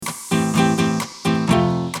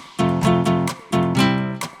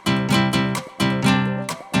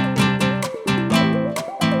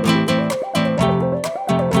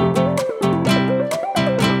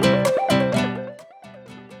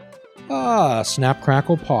Snap,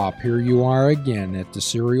 Crackle, Pop. Here you are again at the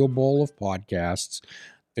cereal bowl of podcasts.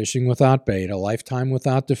 Fishing without bait, a lifetime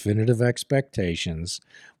without definitive expectations.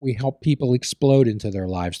 We help people explode into their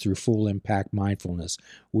lives through full impact mindfulness.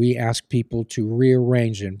 We ask people to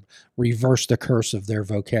rearrange and reverse the curse of their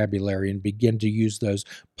vocabulary and begin to use those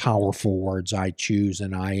powerful words, I choose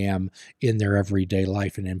and I am, in their everyday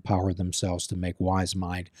life and empower themselves to make wise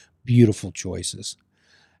mind, beautiful choices.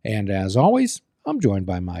 And as always, I'm joined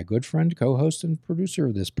by my good friend, co-host, and producer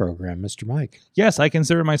of this program, Mr. Mike. Yes, I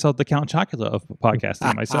consider myself the Count Chocula of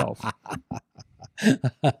podcasting myself.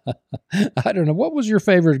 I don't know. What was your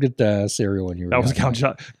favorite cereal when you were That was young?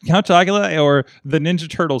 Count Chocula or the Ninja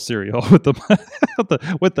Turtle cereal with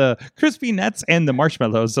the with the crispy nuts and the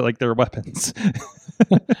marshmallows like their weapons.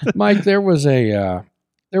 Mike, there was a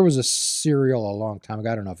cereal a long time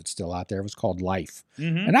ago. I don't know if it's still out there. It was called Life,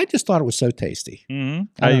 and I just thought it was so tasty. We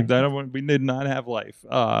did not have Life.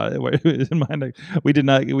 We did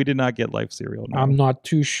not get Life cereal. No. I'm not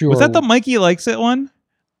too sure. Was that the Mikey Likes It one?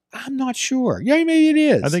 I'm not sure. Yeah, maybe it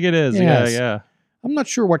is. I think it is. Yes. Yeah. I'm not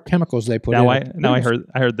sure what chemicals they put in. I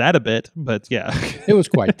heard that a bit, but yeah, it was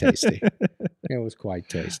quite tasty. It was quite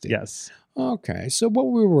tasty. Yes. Okay, so what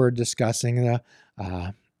we were discussing,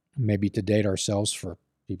 maybe to date ourselves for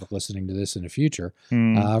people listening to this in the future,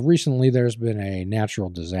 recently there's been a natural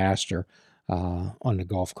disaster on the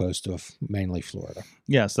Gulf Coast of mainly Florida.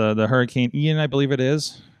 Yes, the Hurricane Ian, I believe it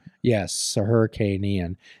is. Yes, a Hurricane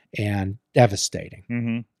Ian, and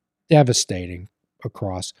devastating. Devastating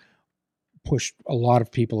across, pushed a lot of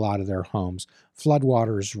people out of their homes.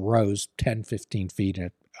 Floodwaters rose 10, 15 feet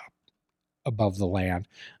above the land.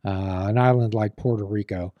 An island like Puerto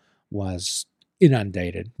Rico was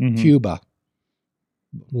inundated. Cuba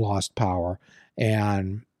lost power.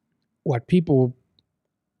 And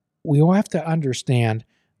we all have to understand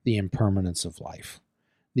the impermanence of life,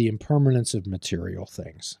 the impermanence of material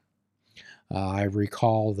things. I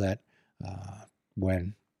recall that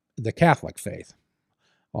when the Catholic faith,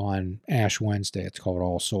 on Ash Wednesday, it's called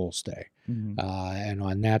All Souls Day. And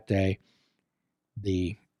on that day,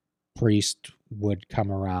 the priest would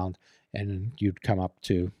come around and you'd come up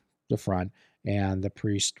to the front and the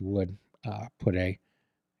priest would put a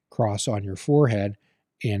cross on your forehead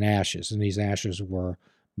in ashes. And these ashes were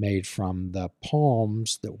made from the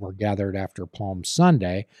palms that were gathered after Palm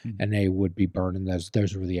Sunday, and they would be burned, and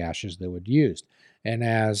those were the ashes they would use. And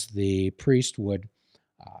as the priest would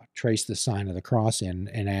trace the sign of the cross in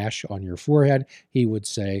ash on your forehead, he would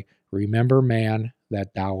say, "Remember, man,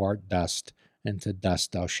 that thou art dust, and to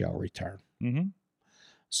dust thou shalt return."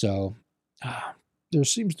 So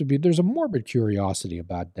there's a morbid curiosity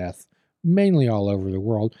about death, mainly all over the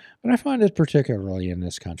world, but I find it particularly in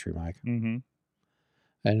this country, Mike. And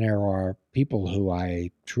there are people who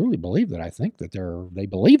I truly believe that I think that they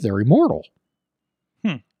believe they're immortal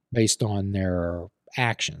based on their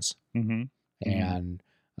actions and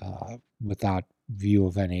without view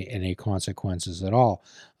of any consequences at all.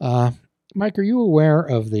 Mike, are you aware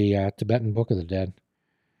of the Tibetan Book of the Dead?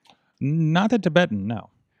 Not the Tibetan, no.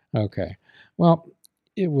 Okay. Well,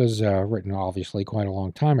 it was written obviously quite a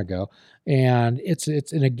long time ago, and it's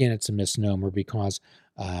a misnomer because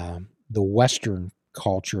the Western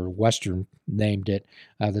culture, Western named it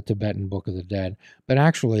the Tibetan Book of the Dead, but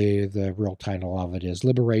actually the real title of it is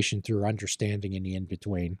Liberation Through Understanding in the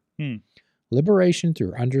In-Between. Liberation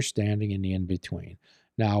through understanding in the in-between.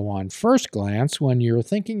 Now, on first glance, when you're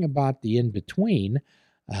thinking about the in-between,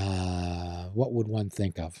 what would one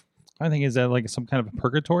think of? I think, is that like some kind of a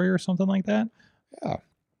purgatory or something like that? Yeah.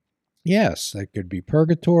 Yes, that could be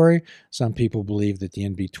purgatory. Some people believe that the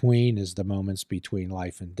in-between is the moments between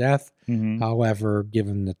life and death. However,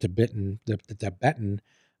 given the Tibetan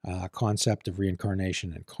concept of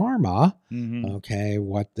reincarnation and karma, okay,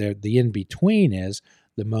 what the in-between is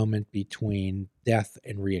the moment between death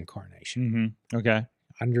and reincarnation. Okay.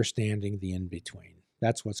 Understanding the in-between.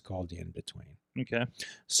 That's what's called the in-between. Okay.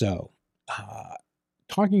 So,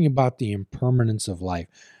 talking about the impermanence of life,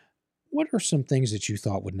 what are some things that you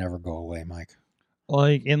thought would never go away, Mike?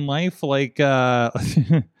 Like in life, like the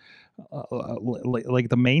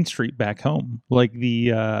main street back home, like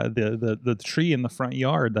the tree in the front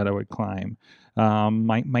yard that I would climb.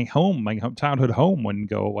 My childhood home wouldn't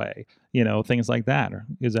go away. Things like that.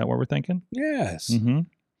 Is that what we're thinking? Yes.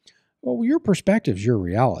 Well, your perspective's your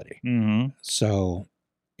reality. So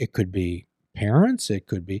it could be parents. It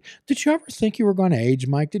could be. Did you ever think you were going to age,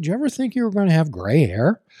 Mike? Did you ever think you were going to have gray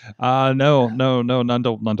hair? No, none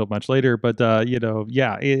till much later. But that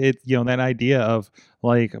idea of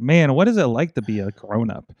like, man, what is it like to be a grown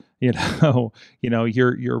up?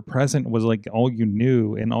 Your present was like all you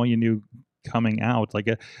knew, and all you knew coming out. Like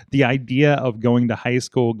the idea of going to high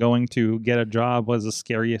school, going to get a job was the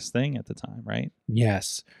scariest thing at the time, right?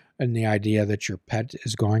 Yes. And the idea that your pet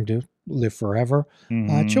is going to live forever.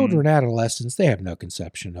 Mhm. Children, adolescents, they have no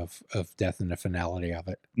conception of death and the finality of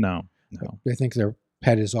it. No. They think their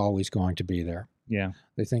pet is always going to be there. Yeah.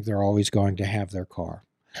 They think they're always going to have their car.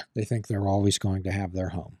 They think they're always going to have their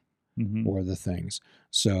home Mhm. or the things.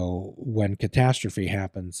 So when catastrophe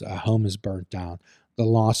happens, a home is burnt down, the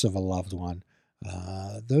loss of a loved one,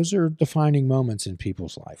 those are defining moments in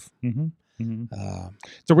people's life. Mhm. Mhm. Uh,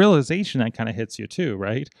 It's a realization that kind of hits you too,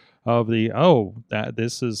 right? Of that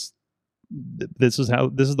this is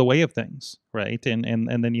the way of things, right?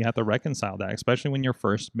 And then you have to reconcile that, especially when your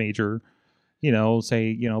first major,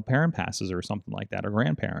 say, parent passes or something like that, or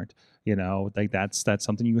grandparent, like that's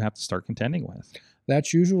something you have to start contending with.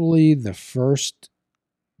 that's usually the first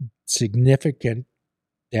significant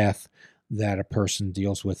death that a person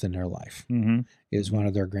deals with in their life, Mm-hmm. is one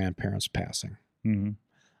of their grandparents passing. Mm-hmm.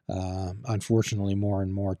 Unfortunately, more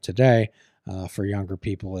and more today, for younger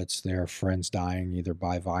people, it's their friends dying either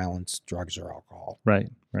by violence, drugs, or alcohol. Right.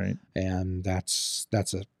 And that's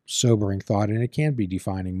a sobering thought, and it can be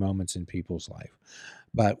defining moments in people's life.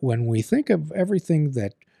 But when we think of everything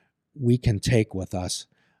that we can take with us,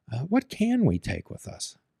 what can we take with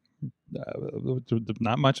us?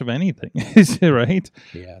 Not much of anything, right?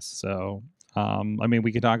 Yes. So,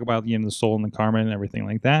 we could talk about the soul and the karma and everything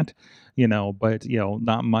like that, but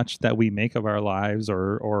not much that we make of our lives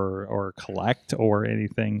or collect or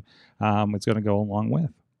anything. It's going to go along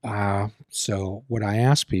with. So what I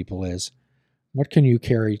ask people is, what can you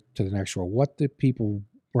carry to the next world? What do people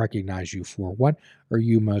recognize you for? What are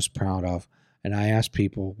you most proud of? And I ask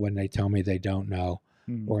people when they tell me they don't know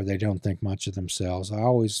or they don't think much of themselves, I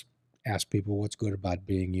always ask people what's good about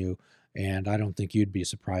being you. And I don't think you'd be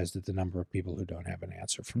surprised at the number of people who don't have an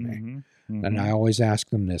answer for me. Mm-hmm. And I always ask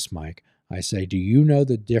them this, Mike. I say, do you know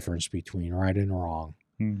the difference between right and wrong?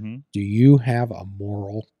 Mm-hmm. Do you have a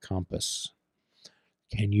moral compass?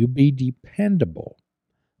 Can you be dependable?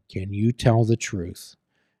 Can you tell the truth?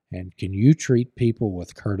 And can you treat people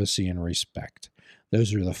with courtesy and respect?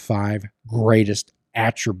 Those are the 5 greatest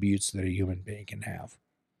attributes that a human being can have.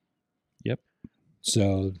 Yep.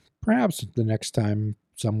 So perhaps the next time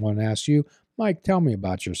someone asks you, Mike, tell me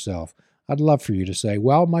about yourself, I'd love for you to say,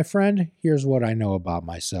 well, my friend, here's what I know about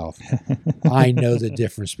myself. I know the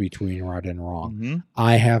difference between right and wrong. Mm-hmm.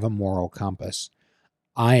 I have a moral compass.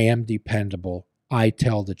 I am dependable. I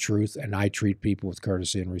tell the truth, and I treat people with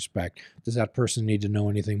courtesy and respect. Does that person need to know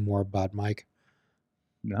anything more about Mike?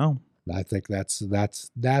 No. I think that's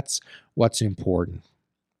what's important.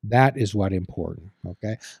 That is what's important.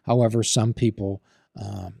 Okay. However, some people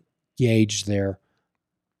gauge their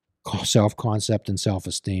self-concept and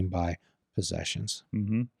self-esteem by possessions.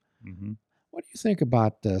 Mm-hmm. Mm-hmm. What do you think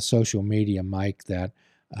about social media, Mike, that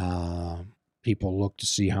people look to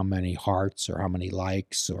see how many hearts or how many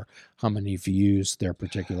likes or how many views their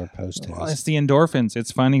particular post has? Well, it's the endorphins.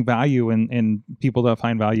 It's finding value in people that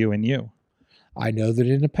find value in you. I know that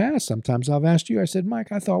in the past, sometimes I've asked you, I said, Mike,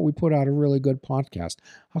 I thought we put out a really good podcast.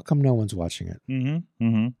 How come no one's watching it? Mm-hmm.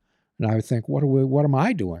 Mm-hmm. And I would think, what am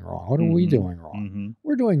I doing wrong? What are we doing wrong? Mm-hmm.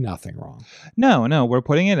 We're doing nothing wrong. No, we're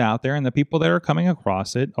putting it out there, and the people that are coming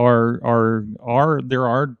across it are there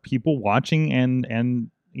are people watching and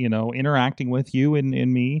interacting with you and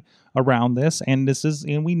me around this, and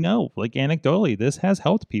we know, like, anecdotally, this has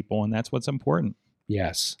helped people, and that's what's important.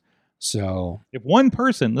 Yes. So if one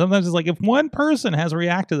person has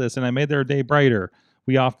reacted to this and I made their day brighter,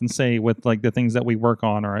 we often say with like the things that we work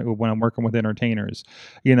on, or when I'm working with entertainers,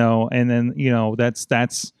 and then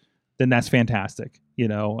that's fantastic,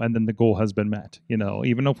 and then the goal has been met,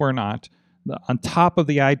 even if we're not on top of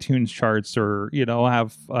the iTunes charts or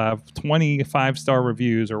have 25-star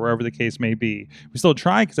reviews or wherever the case may be. We still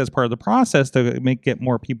try, because that's part of the process, to get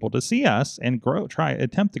more people to see us and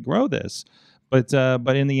attempt to grow this. But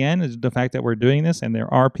in the end, is the fact that we're doing this and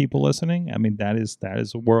there are people listening. I mean, that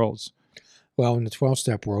is worlds. Well, in the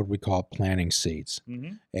 12-step world, we call it planting seeds.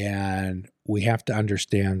 Mm-hmm. And we have to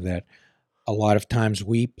understand that a lot of times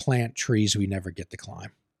we plant trees we never get to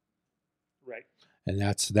climb. Right. And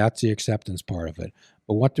that's the acceptance part of it.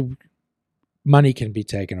 But money can be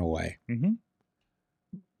taken away. Mm-hmm.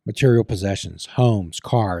 Material possessions, homes,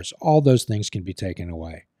 cars, all those things can be taken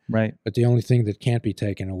away. Right. But the only thing that can't be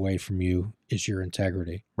taken away from you is your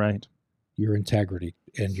integrity. Right. Your integrity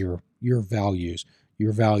and your values.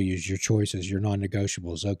 Your values, your choices, your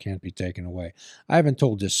non-negotiables, those can't be taken away. I haven't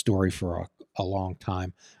told this story for a long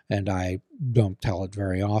time, and I don't tell it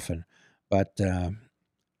very often. But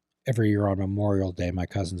every year on Memorial Day, my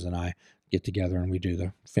cousins and I get together and we do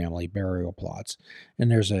the family burial plots. And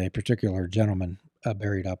there's a particular gentleman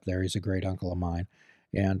buried up there. He's a great uncle of mine.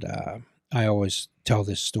 And I always tell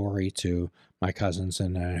this story to my cousins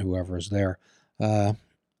and whoever is there.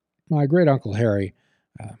 My great uncle Harry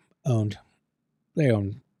owned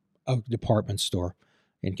a department store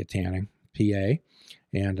in Katanning, PA,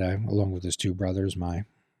 and along with his two brothers, my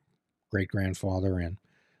great grandfather and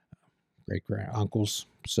great uncles.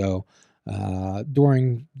 So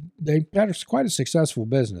they had quite a successful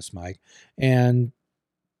business, Mike, and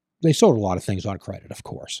they sold a lot of things on credit, of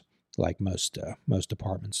course, like most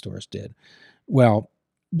department stores did. Well,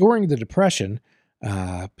 during the Depression,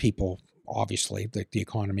 people, obviously, the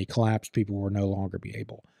economy collapsed. People were no longer be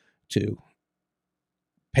able to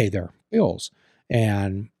pay their bills.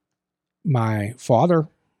 And my father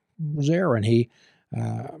was there, and he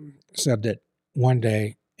said that one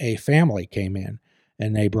day a family came in,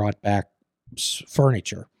 and they brought back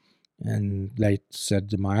furniture. And they said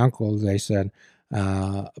to my uncle, they said,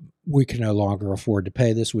 we can no longer afford to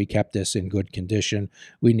pay this. We kept this in good condition.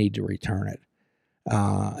 We need to return it.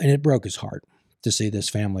 And it broke his heart to see this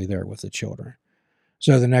family there with the children.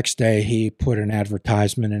 So the next day he put an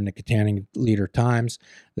advertisement in the Katanning Leader-Times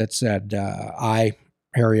that said, I,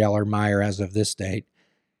 Harry Eller Meyer, as of this date,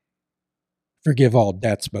 forgive all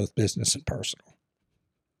debts, both business and personal.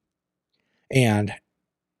 And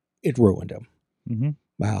it ruined him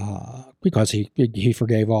because he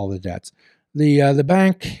forgave all the debts. The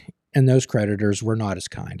bank and those creditors were not as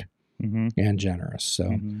kind and generous.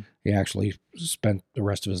 So he actually spent the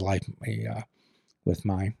rest of his life with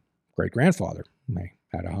my great-grandfather. They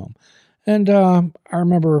had a home. And I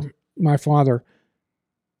remember my father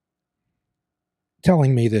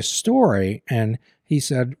telling me this story, and he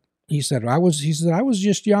said I was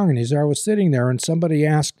just young, and he said I was sitting there, and somebody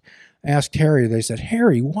asked Harry. They said,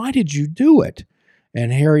 Harry, why did you do it?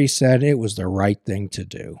 And Harry said it was the right thing to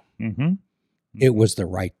do. It was the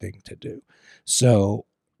right thing to do. So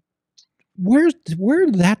where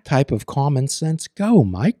did that type of common sense go,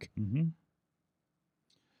 Mike?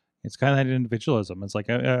 It's kind of that individualism. It's like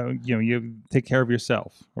you take care of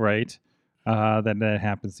yourself, right? That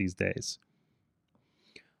happens these days.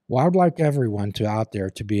 Well, I would like everyone out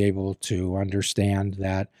there to be able to understand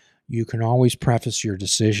that you can always preface your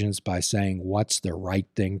decisions by saying what's the right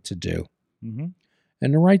thing to do. And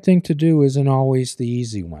the right thing to do isn't always the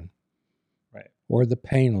easy one. Right. Or the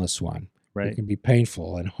painless one. Right. It can be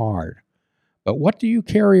painful and hard. But what do you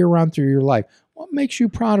carry around through your life? What makes you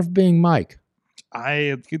proud of being Mike?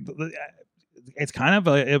 It's kind of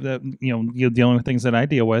you're dealing with things that I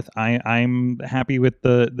deal with. I'm happy with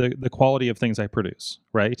the quality of things I produce,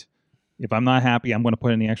 right? If I'm not happy, I'm going to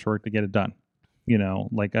put in the extra work to get it done.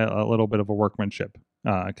 Like a little bit of a workmanship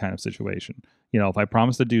kind of situation. If I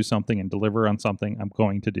promise to do something and deliver on something, I'm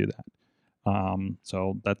going to do that.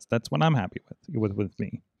 So that's what I'm happy with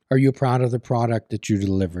me. Are you proud of the product that you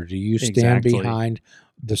deliver? Do you stand behind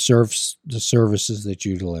the services that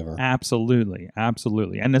you deliver? Absolutely.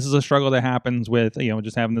 And this is a struggle that happens with,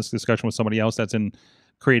 just having this discussion with somebody else that's in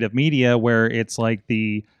creative media, where it's like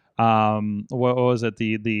the what was it?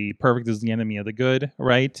 The perfect is the enemy of the good,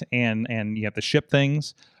 right? And you have to ship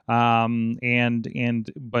things. But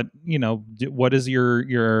what is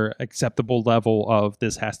your acceptable level of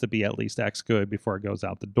this has to be at least X good before it goes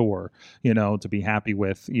out the door, to be happy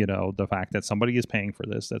with, the fact that somebody is paying for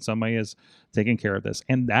this, that somebody is taking care of this.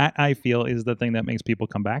 And that, I feel, is the thing that makes people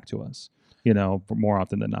come back to us, more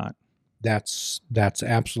often than not. That's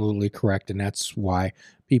absolutely correct. And that's why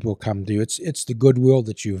people come to you. It's the goodwill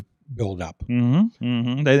that you've build up.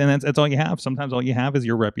 And that's all you have. Sometimes all you have is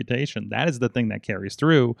your reputation. That is the thing that carries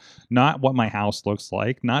through, not what my house looks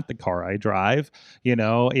like, not the car I drive.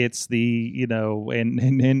 It's the,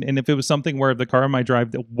 and if it was something where the car I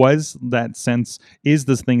drive that was that sense is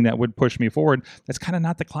this thing that would push me forward, that's kind of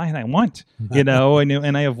not the client I want, and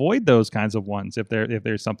I avoid those kinds of ones if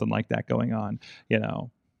there's something like that going on,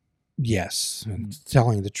 Yes. And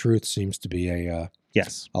telling the truth seems to be a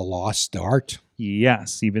lost art.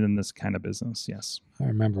 Yes, even in this kind of business, yes. I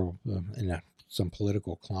remember in some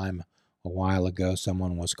political climb a while ago,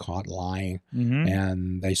 someone was caught lying,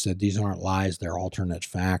 and they said, these aren't lies, they're alternate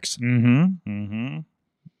facts. And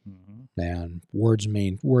words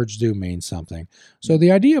do mean something. So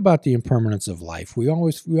the idea about the impermanence of life, we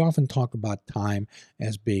often talk about time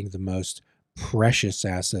as being the most precious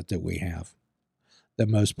asset that we have. The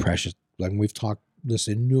most precious, and we've talked this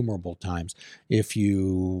innumerable times. If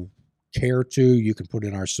you care to, you can put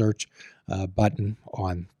in our search button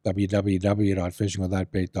on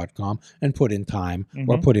www.fishingwithoutbait.com and put in time,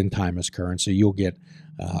 or put in time as currency. You'll get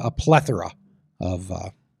a plethora of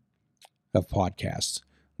podcasts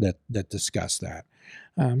that discuss that.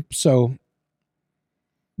 So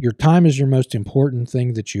your time is your most important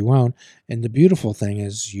thing that you own, and the beautiful thing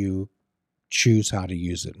is you choose how to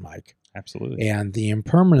use it, Mike. Absolutely. And the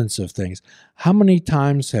impermanence of things. How many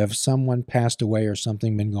times have someone passed away or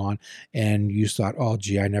something been gone, and you thought, "Oh,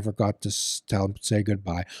 gee, I never got to say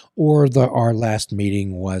goodbye," or our last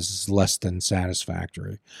meeting was less than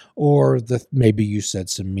satisfactory, or maybe you said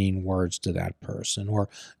some mean words to that person, or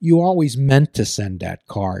you always meant to send that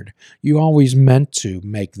card, you always meant to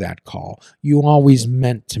make that call, you always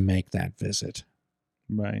meant to make that visit.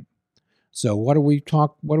 Right. So what do we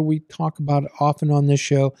talk about often on this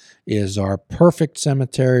show is our perfect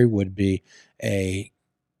cemetery would be a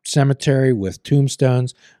cemetery with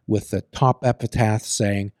tombstones with the top epitaph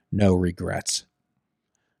saying no regrets.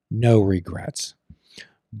 No regrets.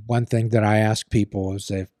 One thing that I ask people is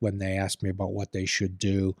when they ask me about what they should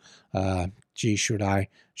do, should I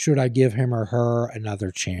give him or her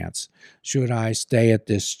another chance? Should I stay at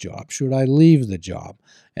this job? Should I leave the job?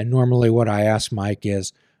 And normally what I ask Mike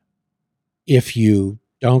is, if you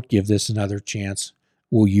don't give this another chance,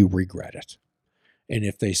 will you regret it? And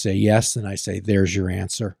if they say yes, then I say, there's your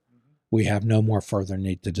answer. We have no more further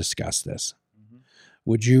need to discuss this.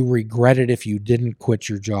 Would you regret it if you didn't quit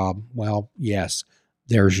your job? Well, yes,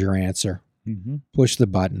 there's your answer. Push the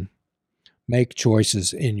button. Make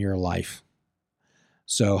choices in your life.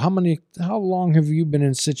 So how long have you been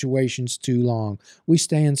in situations too long? We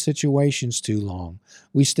stay in situations too long.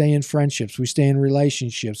 We stay in friendships. We stay in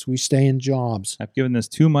relationships. We stay in jobs. I've given this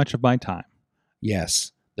too much of my time.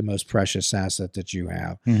 Yes, the most precious asset that you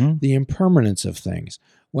have. Mm-hmm. The impermanence of things.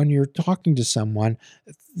 When you're talking to someone,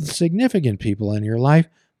 significant people in your life,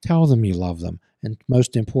 tell them you love them. And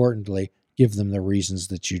most importantly, give them the reasons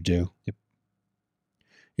that you do. Yep.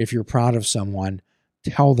 If you're proud of someone,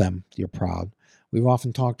 tell them you're proud. We've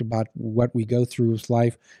often talked about what we go through with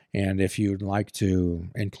life, and if you'd like to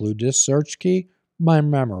include this search key, my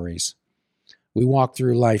memories. We walk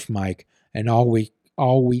through life, Mike, and all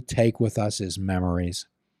we take with us is memories.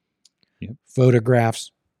 Yep.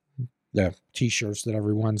 Photographs, the T-shirts that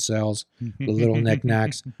everyone sells, the little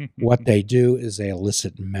knickknacks. What they do is they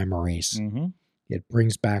elicit memories. Mm-hmm. It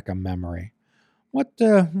brings back a memory. What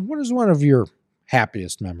is one of your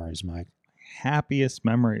happiest memories, Mike? Happiest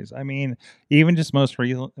memories. I mean, even just most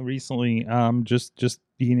recently, just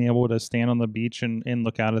being able to stand on the beach and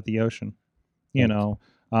look out at the ocean. You know,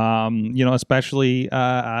 especially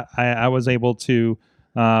I was able to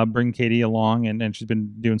bring Katie along, and she's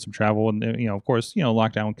been doing some travel, and of course,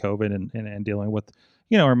 lockdown, COVID, and dealing with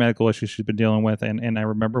her medical issues she's been dealing with, and I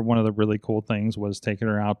remember one of the really cool things was taking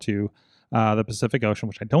her out to the Pacific Ocean,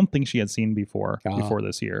 which I don't think she had seen before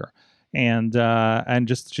this year. And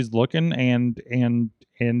just she's looking and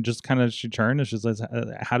just kind of she turned and she's like,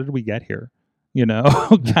 how did we get here?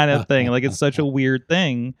 Kind of thing. Like, it's such a weird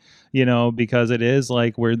thing, because it is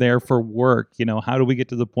like we're there for work. How do we get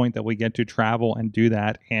to the point that we get to travel and do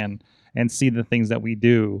that and see the things that we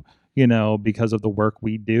do, because of the work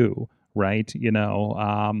we do, right? That's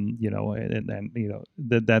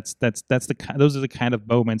those are the kind of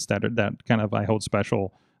moments that kind of I hold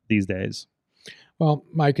special these days. Well,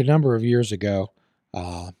 Mike, a number of years ago,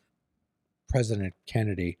 President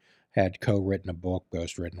Kennedy had co-written a book,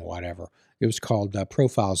 ghostwritten, whatever. It was called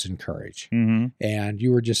Profiles in Courage. Mm-hmm. And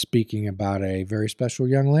you were just speaking about a very special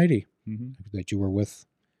young lady that you were with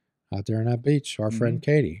out there on that beach, our friend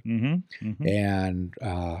Katie. Mm-hmm. Mm-hmm. And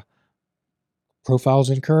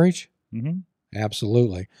Profiles in Courage? Mm-hmm.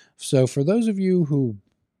 Absolutely. So for those of you who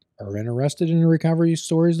are interested in the recovery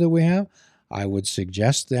stories that we have, I would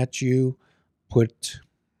suggest that you put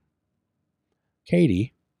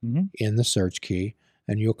Katie in the search key,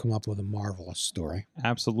 and you'll come up with a marvelous story.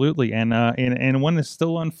 Absolutely. And one is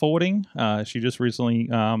still unfolding. She just recently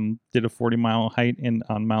did a 40-mile hike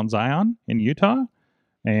on Mount Zion in Utah.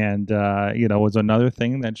 And, was another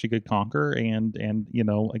thing that she could conquer. And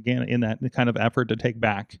again, in that kind of effort to take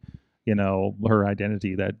back, her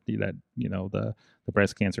identity that the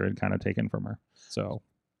breast cancer had kind of taken from her.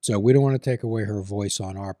 So we don't want to take away her voice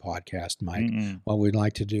on our podcast, Mike. Mm-mm. What we'd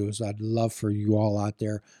like to do is I'd love for you all out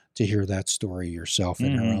there to hear that story yourself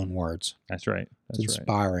in her own words. That's right. It's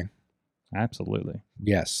inspiring. Right. Absolutely.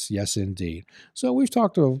 Yes, indeed. So we've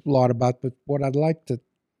talked a lot about, but what I'd like to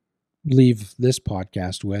leave this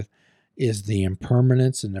podcast with is the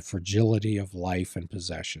impermanence and the fragility of life and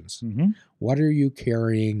possessions. Mm-hmm. What are you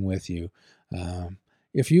carrying with you?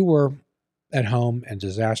 If you were at home and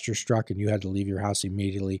disaster struck and you had to leave your house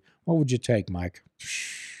immediately, what would you take, Mike?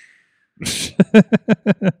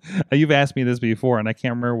 You've asked me this before, and I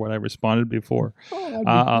can't remember what I responded before. Oh,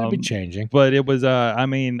 that'd be changing. But it was, I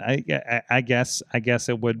mean, I guess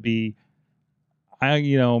it would be,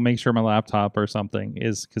 make sure my laptop or something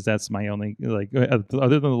is, because that's my only, like,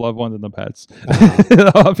 other than the loved ones and the pets,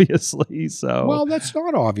 obviously. So, well, that's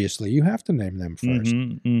not obviously. You have to name them first.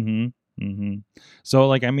 So,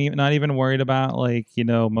 like, I'm not even worried about, like,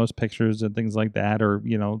 most pictures and things like that, or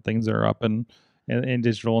things that are up in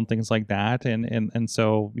digital and things like that, and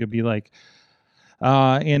so you'll be like,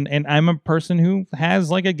 and I'm a person who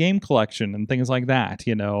has like a game collection and things like that,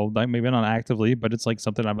 like maybe not actively, but it's like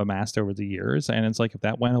something I've amassed over the years, and it's like, if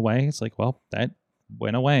that went away, it's like, well, that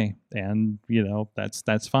went away, and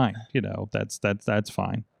that's fine, that's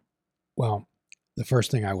fine. Well, the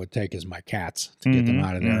first thing I would take is my cats to get them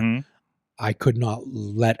out of there. I could not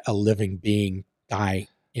let a living being die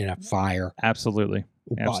in a fire. Absolutely.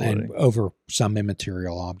 And over some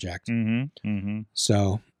immaterial object.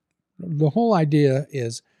 So the whole idea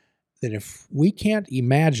is that if we can't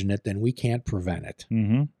imagine it, then we can't prevent it.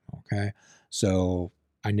 Okay. So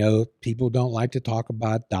I know people don't like to talk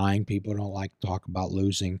about dying. People don't like to talk about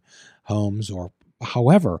losing homes, or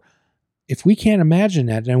however, if we can't imagine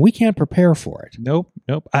that, then we can't prepare for it. Nope.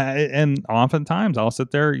 And oftentimes I'll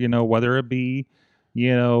sit there, whether it be,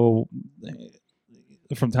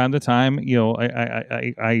 from time to time, I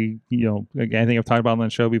think I've talked about on the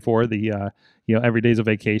show before, the, every day's a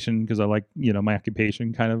vacation, because I like, my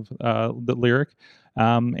occupation kind of, the lyric.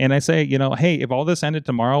 And I say, hey, if all this ended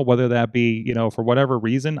tomorrow, whether that be, for whatever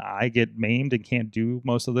reason, I get maimed and can't do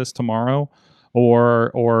most of this tomorrow,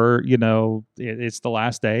 or it's the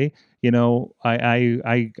last day,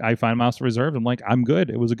 I find myself reserved. I'm like, I'm good.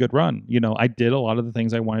 It was a good run. I did a lot of the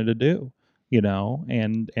things I wanted to do,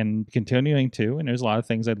 and continuing to, and there's a lot of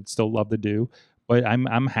things I'd still love to do, but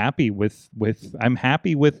I'm happy with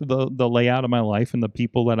the layout of my life and the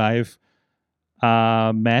people that I've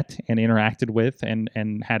met and interacted with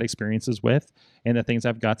and had experiences with, and the things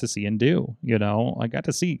I've got to see and do. I got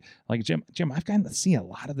to see, like, Jim, I've gotten to see a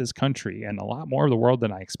lot of this country and a lot more of the world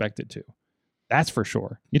than I expected to. That's for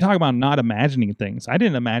sure. You talk about not imagining things. I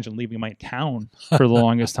didn't imagine leaving my town for the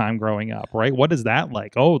longest time growing up, right? What is that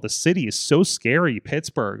like? Oh, the city is so scary,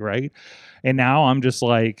 Pittsburgh, right? And now I'm just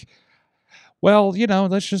like, well,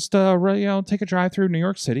 let's just take a drive through New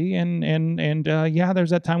York City, and yeah,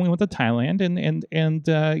 there's that time we went to Thailand, and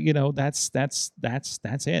that's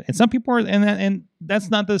it. And some people are, and that's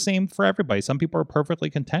not the same for everybody. Some people are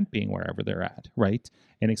perfectly content being wherever they're at, right?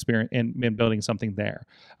 And experience and building something there.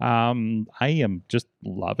 I am just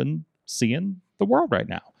loving seeing the world right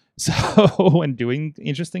now. So, and doing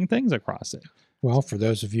interesting things across it. Well, for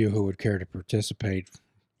those of you who would care to participate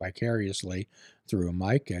vicariously through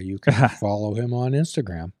Mike, you can follow him on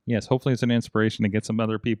Instagram. Yes, hopefully it's an inspiration to get some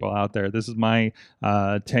other people out there. This is my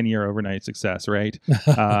 10-year overnight success, right?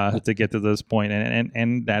 To get to this point,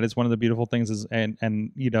 and that is one of the beautiful things. Is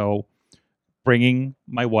and bringing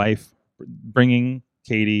my wife, bringing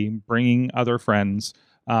Katie, bringing other friends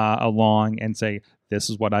along, and say, this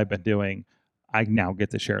is what I've been doing. I now get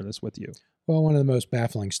to share this with you. Well, one of the most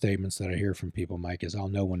baffling statements that I hear from people, Mike, is, "I'll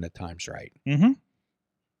know when the time's right."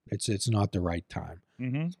 It's not the right time.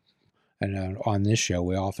 And on this show,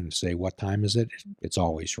 we often say, what time is it? It's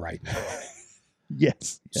always right now.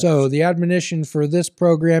 Yes. So the admonition for this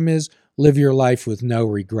program is, live your life with no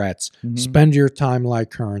regrets. Spend your time like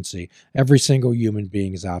currency. Every single human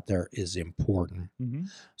being is out there is important.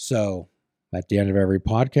 So at the end of every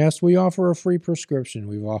podcast, we offer a free prescription.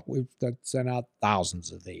 We've sent out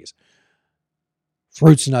thousands of these.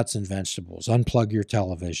 Fruits, nuts, and vegetables. Unplug your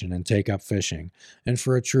television and take up fishing. And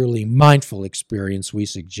for a truly mindful experience, we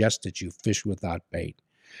suggest that you fish without bait.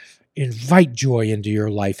 Invite joy into your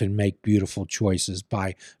life and make beautiful choices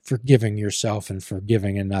by forgiving yourself and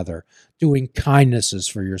forgiving another, doing kindnesses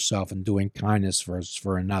for yourself and doing kindness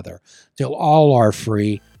for another. Till all are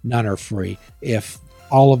free, none are free. If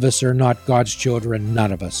all of us are not God's children,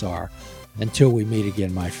 none of us are. Until we meet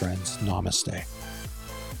again, my friends, namaste.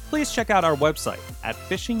 Please check out our website at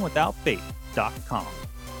fishingwithoutbait.com,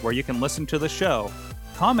 where you can listen to the show,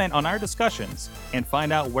 comment on our discussions, and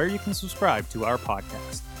find out where you can subscribe to our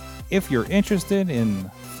podcast. If you're interested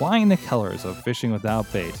in flying the colors of Fishing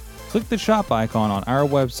Without Bait, click the shop icon on our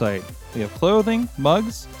website. We have clothing,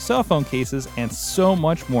 mugs, cell phone cases, and so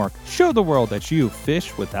much more. Show the world that you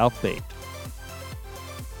fish without bait.